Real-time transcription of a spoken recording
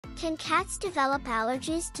Can cats develop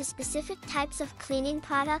allergies to specific types of cleaning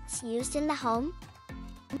products used in the home?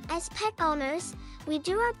 As pet owners, we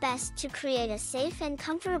do our best to create a safe and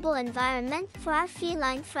comfortable environment for our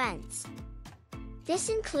feline friends. This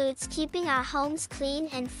includes keeping our homes clean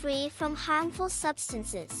and free from harmful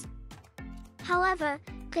substances. However,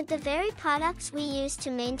 could the very products we use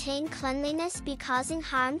to maintain cleanliness be causing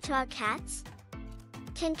harm to our cats?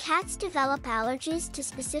 Can cats develop allergies to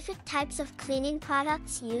specific types of cleaning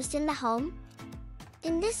products used in the home?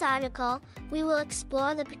 In this article, we will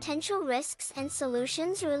explore the potential risks and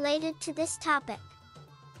solutions related to this topic.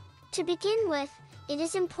 To begin with, it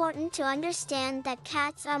is important to understand that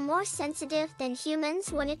cats are more sensitive than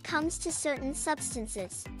humans when it comes to certain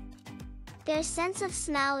substances. Their sense of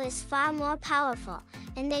smell is far more powerful,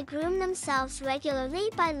 and they groom themselves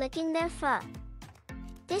regularly by licking their fur.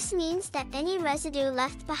 This means that any residue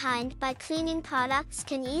left behind by cleaning products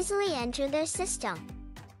can easily enter their system.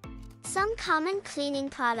 Some common cleaning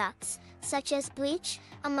products, such as bleach,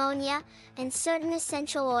 ammonia, and certain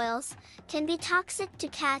essential oils, can be toxic to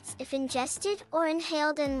cats if ingested or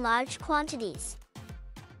inhaled in large quantities.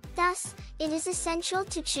 Thus, it is essential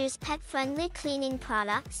to choose pet-friendly cleaning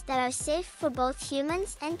products that are safe for both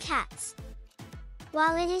humans and cats.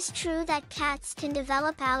 While it is true that cats can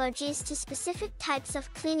develop allergies to specific types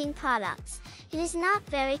of cleaning products, it is not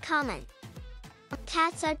very common.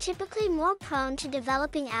 Cats are typically more prone to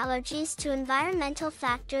developing allergies to environmental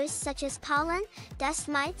factors such as pollen, dust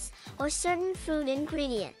mites, or certain food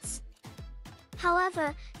ingredients.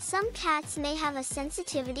 However, some cats may have a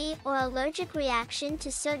sensitivity or allergic reaction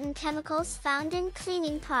to certain chemicals found in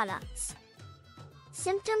cleaning products.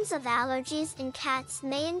 Symptoms of allergies in cats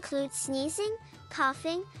may include sneezing,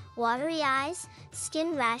 coughing, watery eyes,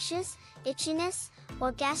 skin rashes, itchiness,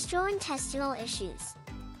 or gastrointestinal issues.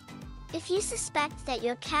 If you suspect that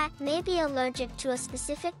your cat may be allergic to a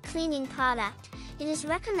specific cleaning product, it is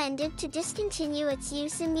recommended to discontinue its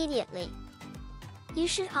use immediately. You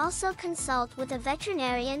should also consult with a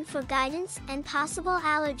veterinarian for guidance and possible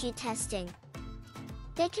allergy testing.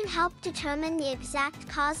 They can help determine the exact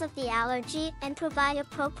cause of the allergy and provide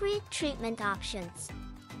appropriate treatment options.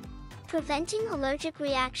 Preventing allergic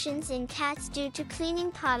reactions in cats due to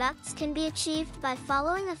cleaning products can be achieved by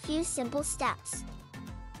following a few simple steps.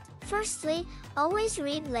 Firstly, always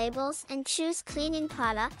read labels and choose cleaning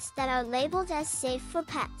products that are labeled as safe for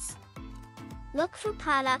pets. Look for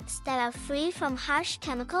products that are free from harsh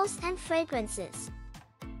chemicals and fragrances.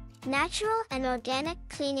 Natural and organic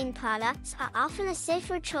cleaning products are often a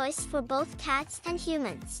safer choice for both cats and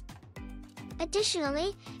humans.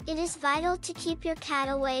 Additionally, it is vital to keep your cat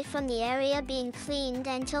away from the area being cleaned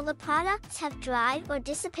until the products have dried or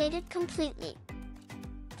dissipated completely.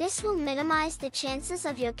 This will minimize the chances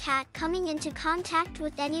of your cat coming into contact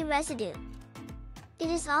with any residue.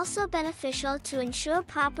 It is also beneficial to ensure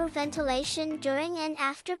proper ventilation during and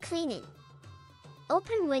after cleaning.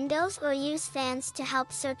 Open windows or use fans to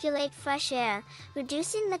help circulate fresh air,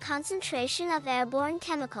 reducing the concentration of airborne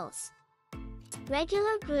chemicals.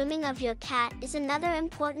 Regular grooming of your cat is another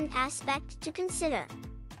important aspect to consider.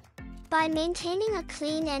 By maintaining a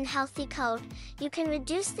clean and healthy coat, you can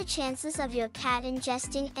reduce the chances of your cat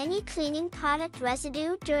ingesting any cleaning product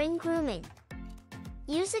residue during grooming.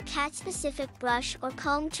 Use a cat-specific brush or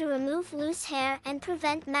comb to remove loose hair and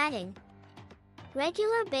prevent matting.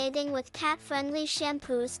 Regular bathing with cat-friendly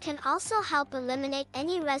shampoos can also help eliminate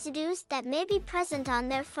any residues that may be present on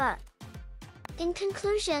their fur. In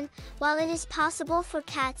conclusion, while it is possible for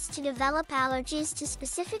cats to develop allergies to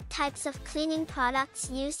specific types of cleaning products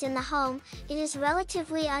used in the home, it is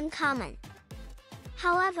relatively uncommon.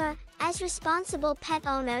 However, as responsible pet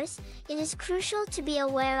owners, it is crucial to be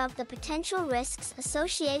aware of the potential risks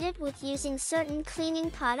associated with using certain cleaning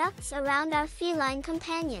products around our feline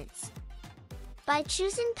companions. By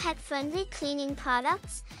choosing pet-friendly cleaning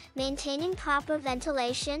products, maintaining proper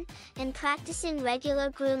ventilation, and practicing regular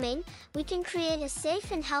grooming, we can create a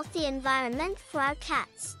safe and healthy environment for our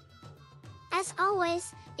cats. As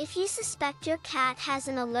always, if you suspect your cat has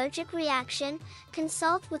an allergic reaction,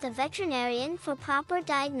 consult with a veterinarian for proper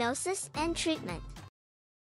diagnosis and treatment.